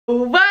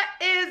What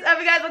is up,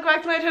 you guys? Welcome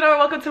back to my channel, or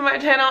welcome to my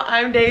channel.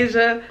 I'm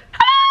DeJha.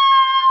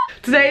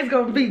 Today is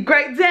gonna be a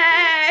great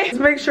day. Let's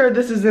make sure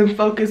this is in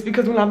focus,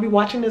 because when I be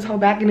watching this whole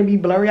back and it be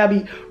blurry, I'll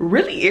be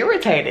really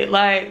irritated.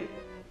 Like,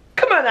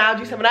 come on now,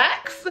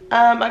 G7X.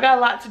 I got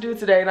a lot to do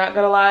today, not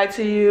gonna lie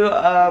to you.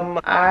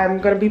 I'm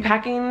gonna be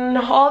packing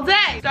all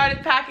day.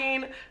 Started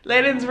packing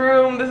Layden's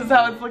room. This is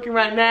how it's looking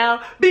right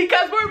now,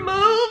 because we're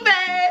moving.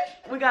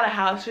 We got a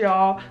house,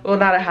 y'all. Well,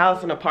 not a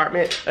house, an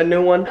apartment, a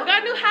new one. We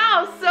got a new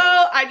house, so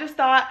I just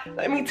thought,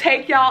 let me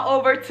take y'all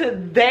over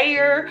to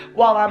there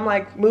while I'm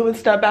like moving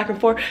stuff back and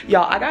forth.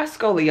 Y'all, I got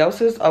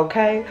scoliosis,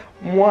 okay?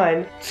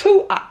 1,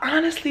 2, I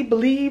honestly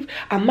believe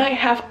I might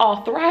have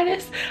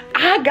arthritis.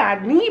 I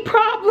got knee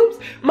problems.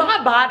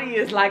 My body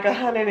is like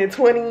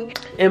 120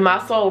 and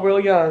my soul real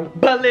young.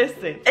 But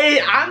listen,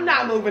 I'm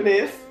not moving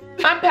this.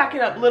 I'm packing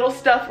up little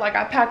stuff, like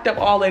I packed up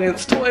all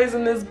Layden's toys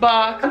in this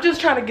box. I'm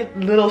just trying to get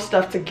little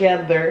stuff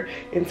together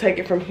and take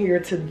it from here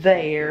to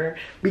there,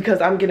 because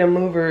I'm getting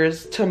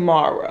movers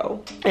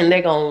tomorrow and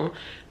they gonna,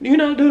 you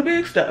know, do the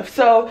big stuff.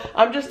 So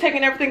I'm just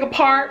taking everything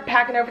apart,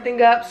 packing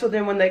everything up, so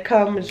then when they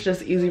come, it's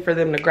just easy for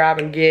them to grab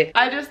and get.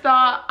 I just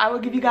thought I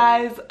would give you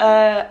guys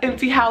a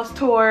empty house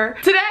tour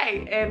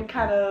today and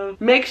kind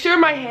of make sure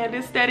my hand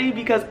is steady,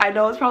 because I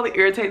know it's probably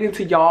irritating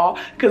to y'all,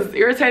 because it's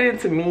irritating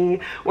to me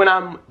when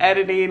I'm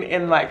editing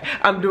and like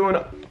I'm doing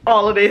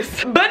all of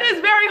this. But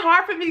it's very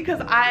hard for me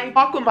because I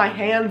talk with my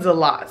hands a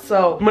lot.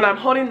 So when I'm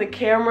holding the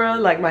camera,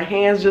 like my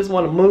hands just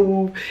want to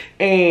move,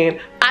 and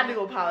I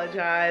do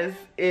apologize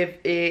if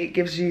it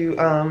gives you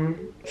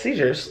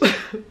seizures.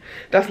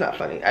 That's not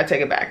funny. I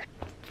take it back.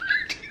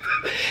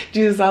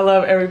 Jesus, I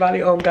love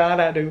everybody. Oh God,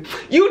 I do.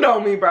 You know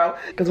me, bro.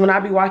 Because when I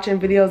be watching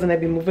videos and they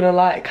be moving a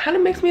lot, it kind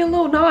of makes me a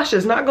little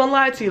nauseous. Not gonna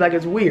lie to you, like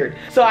it's weird.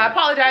 So I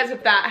apologize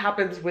if that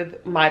happens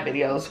with my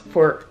videos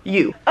for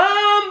you.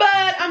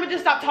 But I'm gonna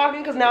just stop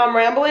talking because now I'm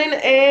rambling,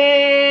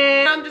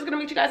 and I'm just gonna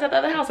meet you guys at the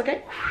other house,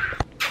 okay?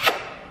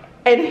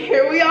 And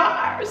here we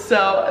are.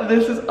 So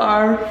this is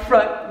our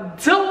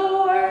front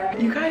door.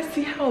 You guys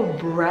see how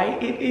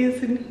bright it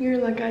is in here?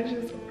 Like, I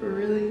just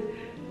really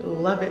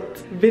love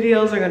it.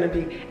 Videos are gonna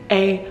be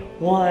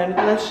A1.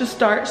 Let's just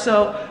start.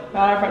 So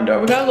by our front door,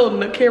 we got a little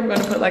nook here. We're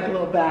gonna put like a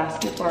little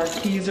basket for our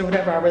keys or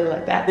whatever. I really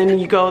like that. Then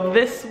you go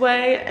this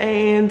way,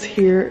 and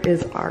here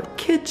is our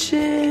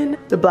kitchen.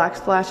 The black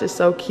splash is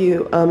so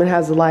cute. It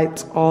has the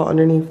lights all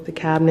underneath the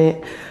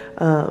cabinet.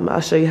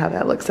 I'll show you how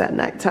that looks at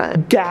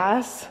nighttime.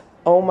 Gas.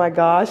 Oh my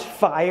gosh,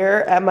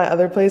 fire. At my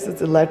other place,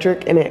 it's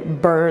electric and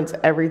it burns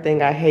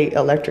everything. I hate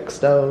electric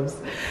stoves.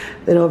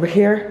 Then over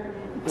here,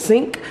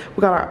 sink.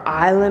 We got our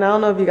island. I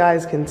don't know if you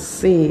guys can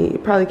see. You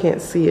probably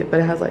can't see it, but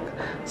it has like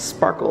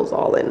sparkles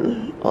all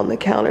in on the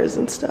counters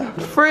and stuff.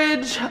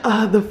 Fridge.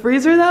 The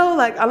freezer though,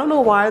 like I don't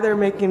know why they're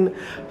making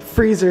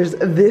freezers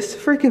this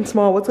freaking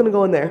small. What's gonna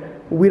go in there?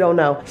 We don't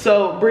know.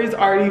 So Bree's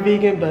already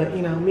vegan, but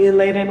you know, me and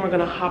Layden, we're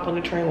gonna hop on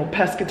the train with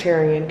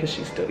pescatarian, because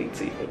she still eats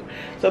seafood.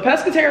 So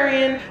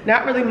pescatarian,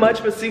 not really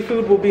much, but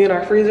seafood will be in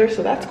our freezer,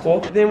 so that's cool.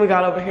 Then we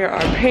got over here our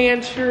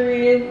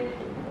pantry.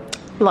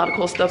 A lot of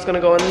cool stuff's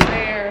gonna go in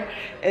there.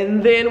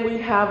 And then we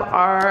have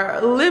our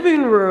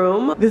living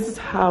room. This is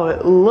how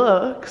it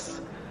looks.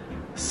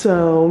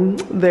 So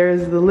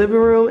there's the living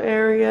room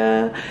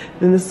area.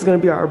 Then this is gonna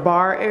be our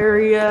bar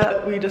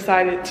area. We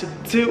decided to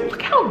do,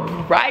 look how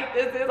bright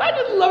this is. I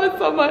just love it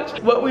so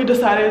much. What we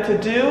decided to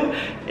do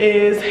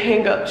is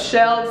hang up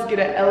shelves, get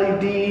an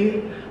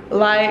LED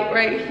light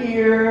right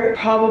here.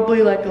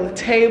 Probably like a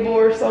table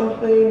or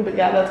something. But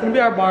yeah, that's gonna be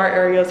our bar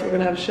area. So we're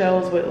gonna have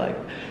shelves with like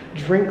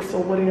drinks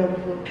or whatever.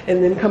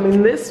 And then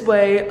coming this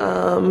way,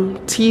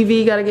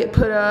 TV gotta get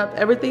put up.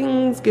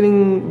 Everything's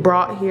getting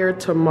brought here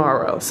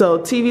tomorrow. So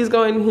TV's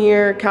going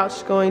here,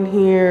 couch going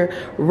here,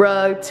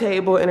 rug,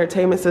 table,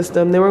 entertainment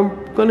system. Then we're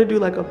gonna do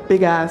like a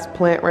big ass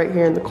plant right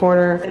here in the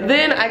corner.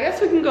 Then I guess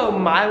we can go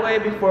my way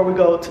before we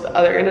go to the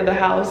other end of the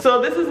house.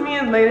 So this is me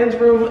and Layden's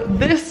room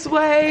this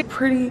way.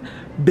 Pretty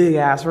big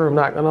ass room,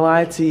 not gonna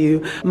lie to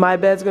you. My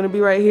bed's gonna be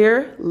right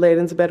here.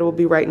 Layden's bed will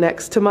be right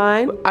next to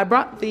mine. I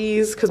brought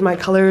these because my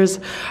colors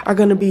are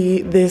gonna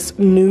be this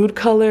nude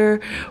color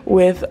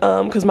with,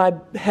 because my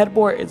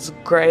headboard is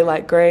gray,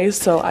 light gray.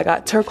 So I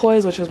got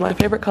turquoise, which is my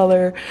favorite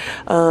color,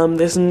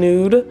 this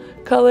nude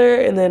color,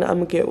 and then I'm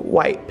gonna get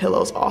white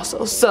pillows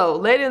also. So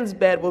Layden's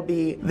bed will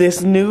be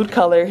this nude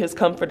color, his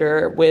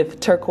comforter,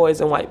 with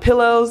turquoise and white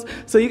pillows.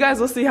 So you guys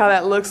will see how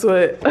that looks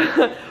with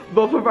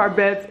both of our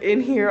beds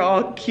in here,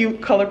 all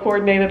cute, color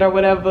coordinated or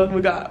whatever.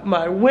 We got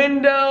my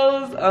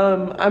windows.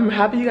 I'm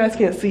happy you guys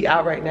can't see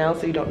out right now,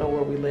 so you don't know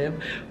where we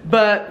live.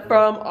 But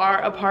from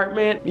our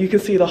apartment, you can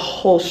see the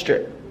whole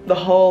strip. The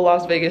whole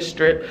Las Vegas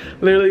strip.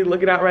 Literally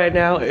looking out right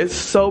now. It's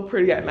so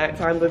pretty at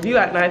nighttime. The view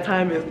at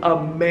nighttime is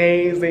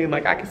amazing.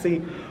 Like I can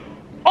see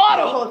all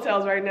the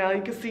hotels right now.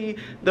 You can see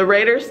the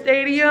Raiders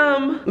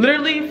Stadium,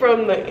 literally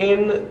from the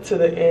end to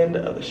the end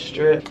of the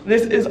strip.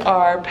 This is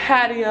our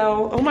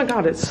patio. Oh my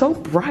God, it's so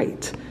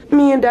bright.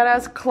 me and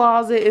Dada's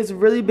closet is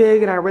really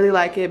big, and I really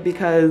like it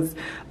because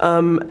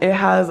it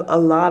has a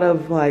lot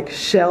of like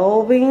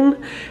shelving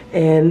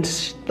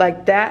and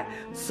like that,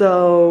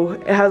 so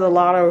it has a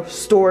lot of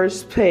storage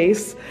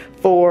space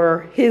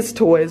for his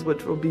toys,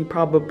 which will be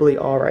probably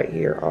all right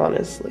here,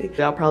 honestly.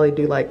 I'll probably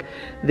do like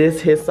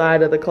this, his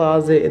side of the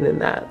closet, and then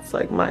that's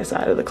like my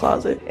side of the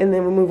closet. And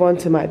then we move on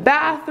to my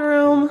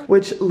bathroom,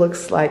 which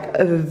looks like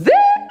this.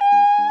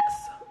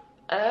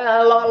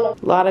 A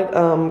lot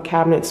of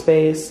cabinet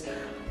space.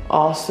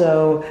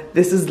 Also,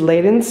 this is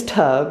Layden's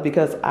tub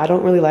because I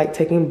don't really like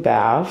taking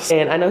baths,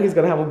 and I know he's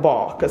gonna have a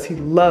ball because he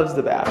loves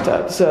the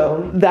bathtub.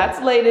 So that's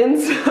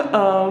Layden's.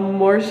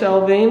 More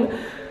shelving.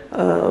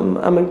 I'm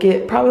gonna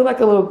get probably like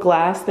a little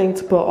glass thing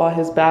to put all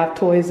his bath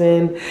toys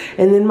in,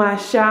 and then my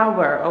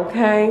shower.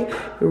 Okay,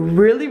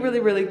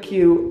 really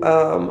cute.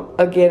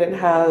 Again, it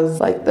has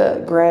like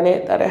the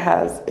granite that it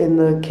has in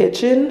the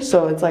kitchen,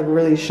 so it's like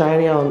really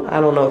shiny. I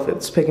don't know if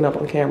it's picking up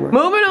on camera.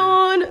 Moving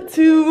on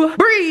to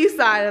Bree's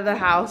side of the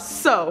house.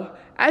 So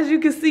as you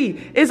can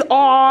see, it's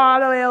all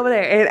the way over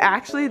there, and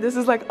actually this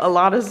is like a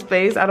lot of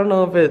space. I don't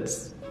know if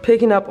it's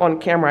picking up on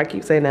camera. I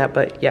keep saying that,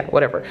 but yeah,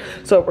 whatever.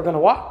 So we're gonna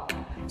walk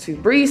to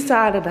Bree's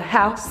side of the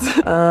house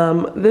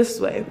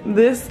this way.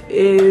 This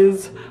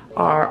is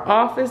our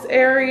office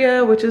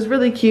area, which is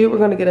really cute. We're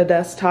gonna get a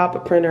desktop, a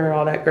printer,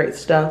 all that great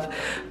stuff.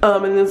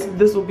 And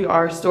this will be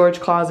our storage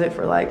closet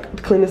for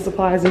like cleaning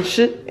supplies and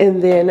shit.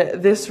 And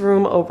then this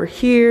room over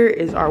here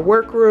is our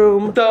work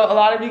room. So a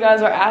lot of you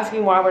guys are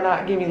asking why we're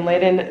not giving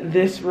Layden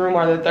this room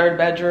or the third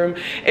bedroom.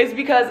 It's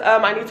because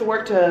I need to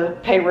work to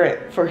pay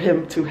rent for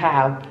him to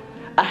have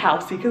a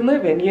house he can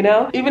live in, you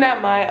know? Even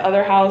at my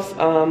other house,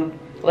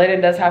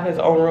 Layden does have his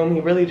own room. He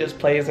really just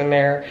plays in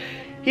there.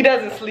 He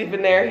doesn't sleep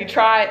in there. I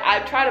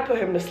try to put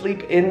him to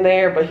sleep in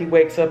there, but he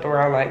wakes up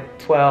around like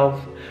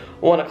 12,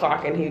 1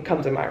 o'clock, and he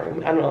comes in my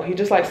room. I don't know, he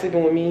just likes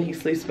sleeping with me. He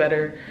sleeps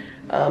better.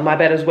 My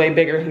bed is way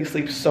bigger, and he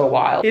sleeps so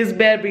wild. His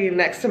bed being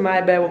next to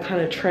my bed will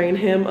kind of train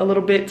him a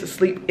little bit to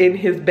sleep in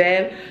his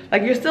bed.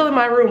 Like, you're still in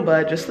my room,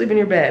 bud, just sleep in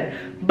your bed.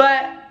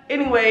 But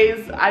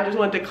anyways, I just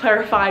wanted to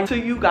clarify to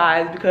you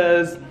guys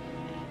because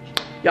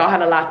y'all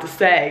had a lot to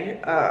say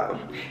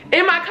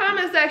in my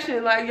comment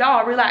section. Like,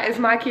 y'all realize it's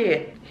my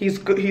kid. He's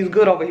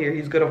good over here.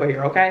 He's good over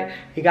here, okay?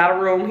 He got a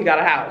room, he got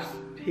a house,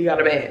 he got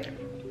a bed.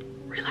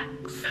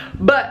 Relax.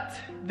 But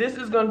this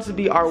is going to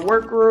be our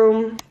work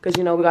room because,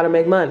 you know, we got to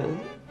make money,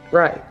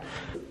 right?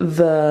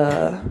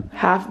 The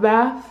half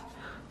bath,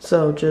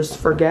 so just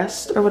for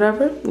guests or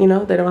whatever, you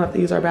know, they don't have to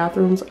use our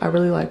bathrooms. I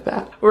really like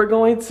that. We're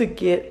going to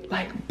get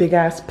like big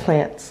ass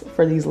plants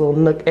for these little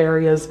nook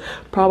areas,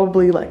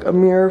 probably like a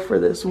mirror for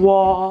this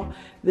wall.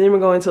 Then we're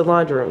going to the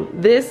laundry room.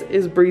 This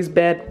is Bree's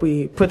bed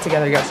we put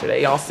together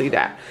yesterday. Y'all see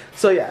that.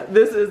 So yeah,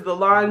 this is the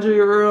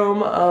laundry room.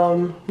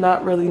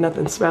 Not really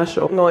nothing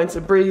special. I'm going to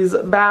Bree's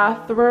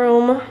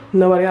bathroom.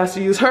 Nobody has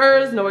to use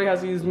hers. Nobody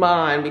has to use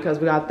mine because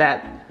we got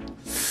that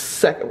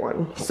second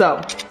one.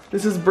 So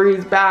this is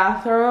Bree's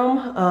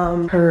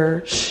bathroom,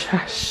 her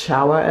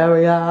shower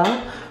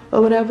area or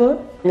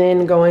whatever. And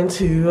then going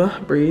to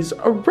Bree's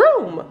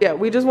room. Yeah,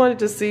 we just wanted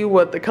to see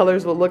what the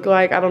colors would look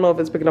like. I don't know if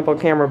it's picking up on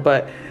camera,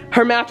 but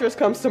her mattress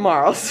comes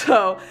tomorrow.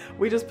 So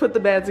we just put the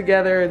bed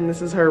together, and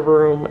this is her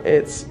room.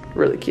 It's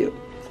really cute.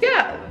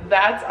 Yeah,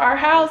 that's our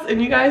house.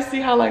 And you guys see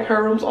how like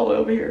her room's all the way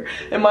over here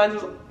and mine's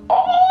just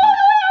all the way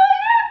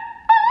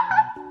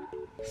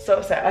over here.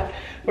 So sad.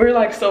 We're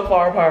like so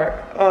far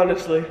apart,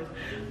 honestly.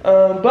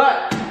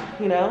 But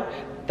you know,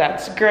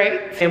 that's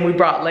great. And we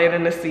brought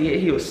Layden to see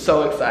it. He was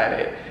so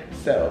excited.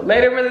 So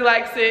Layden really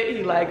likes it.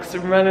 He likes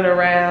running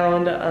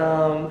around.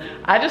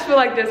 I just feel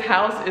like this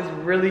house is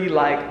really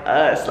like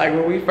us. Like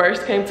when we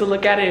first came to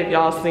look at it, if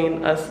y'all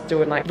seen us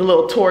doing like the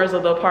little tours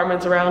of the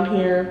apartments around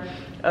here,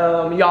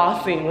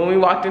 y'all seen when we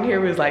walked in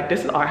here, we was like,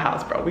 this is our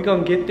house, bro. We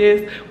gonna get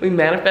this. We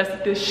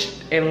manifested this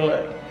shit, and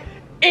look,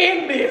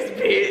 in this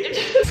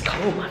bitch. It's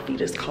cold, my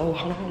feet is cold,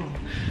 hold on.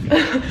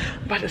 I'm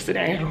about to sit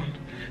down.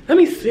 Let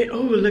me sit.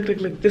 Oh, look,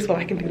 this is what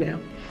I can do now.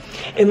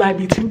 It might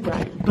be too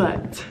bright,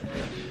 but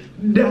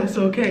that's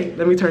okay.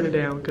 Let me turn it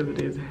down because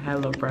it is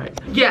hella bright.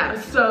 Yeah,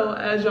 so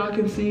as y'all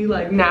can see,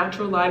 like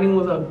natural lighting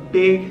was a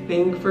big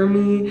thing for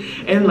me.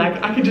 And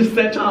like I could just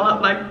set y'all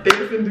up like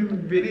this and do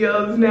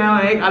videos now.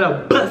 I ain't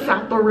gotta bust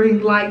out the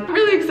ring light. I'm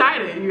really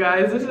excited, you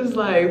guys. This is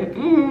like, I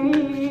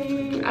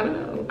don't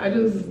know.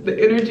 The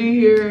energy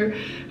here,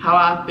 how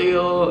I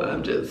feel,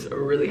 I'm just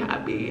really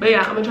happy. But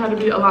yeah, I'm gonna try to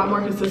be a lot more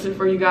consistent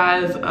for you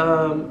guys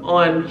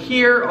on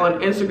here,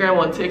 on Instagram,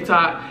 on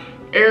TikTok,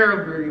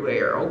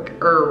 everywhere, I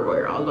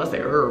was about to say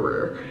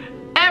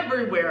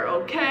everywhere,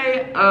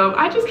 okay?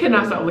 I just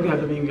cannot stop looking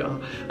at the view,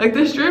 y'all. Like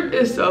the strip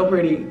is so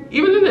pretty.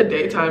 Even in the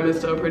daytime,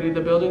 it's so pretty,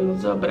 the buildings and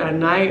stuff, but at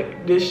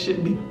night, this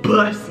should be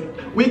busting.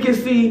 We can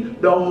see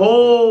the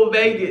whole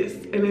Vegas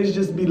and it's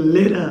just be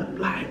lit up,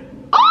 like,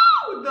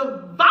 oh,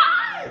 the vibe!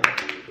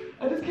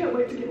 I just can't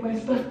wait to get my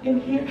stuff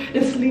in here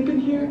and sleep in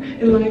here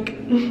and like,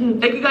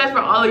 thank you guys for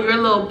all of your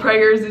little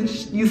prayers and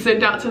you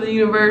sent out to the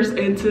universe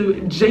and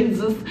to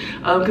Jesus,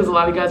 because a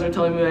lot of you guys were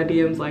telling me in my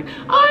DMs like,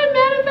 oh, I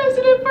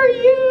manifested it for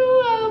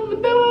you.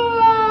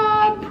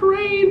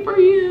 everything for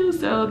you.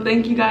 So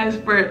thank you guys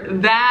for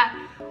that.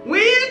 We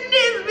in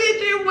this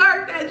bitch, it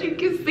worked, as you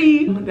can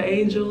see. The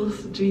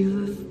angels,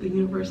 Jesus, the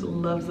universe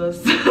loves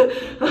us.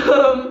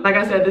 Like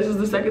I said, this is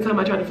the second time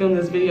I tried to film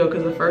this video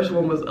because the first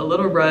one was a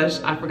little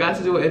rushed. I forgot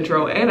to do an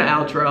intro and an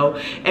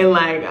outro. And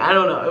like, I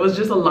don't know, it was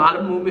just a lot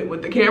of movement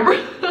with the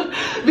camera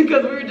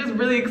because we were just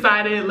really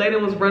excited.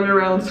 Layden was running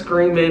around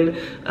screaming.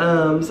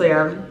 So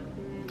yeah.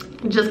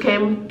 Just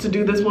came to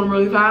do this one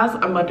really fast.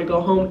 I'm about to go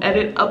home,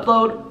 edit,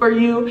 upload for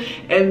you,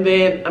 and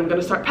then I'm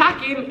gonna start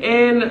packing,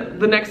 and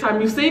the next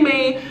time you see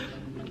me,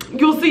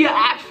 you'll see an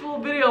actual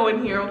video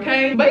in here,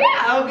 okay? But yeah,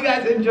 I hope you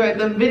guys enjoyed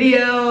the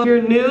video. If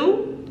you're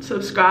new,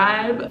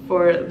 subscribe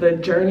for the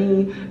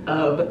journey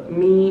of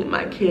me,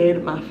 my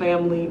kid, my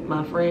family,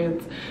 my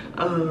friends,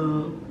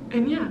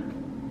 and yeah,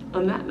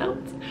 on that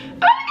note,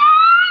 bye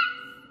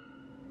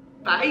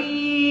guys!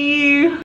 Bye!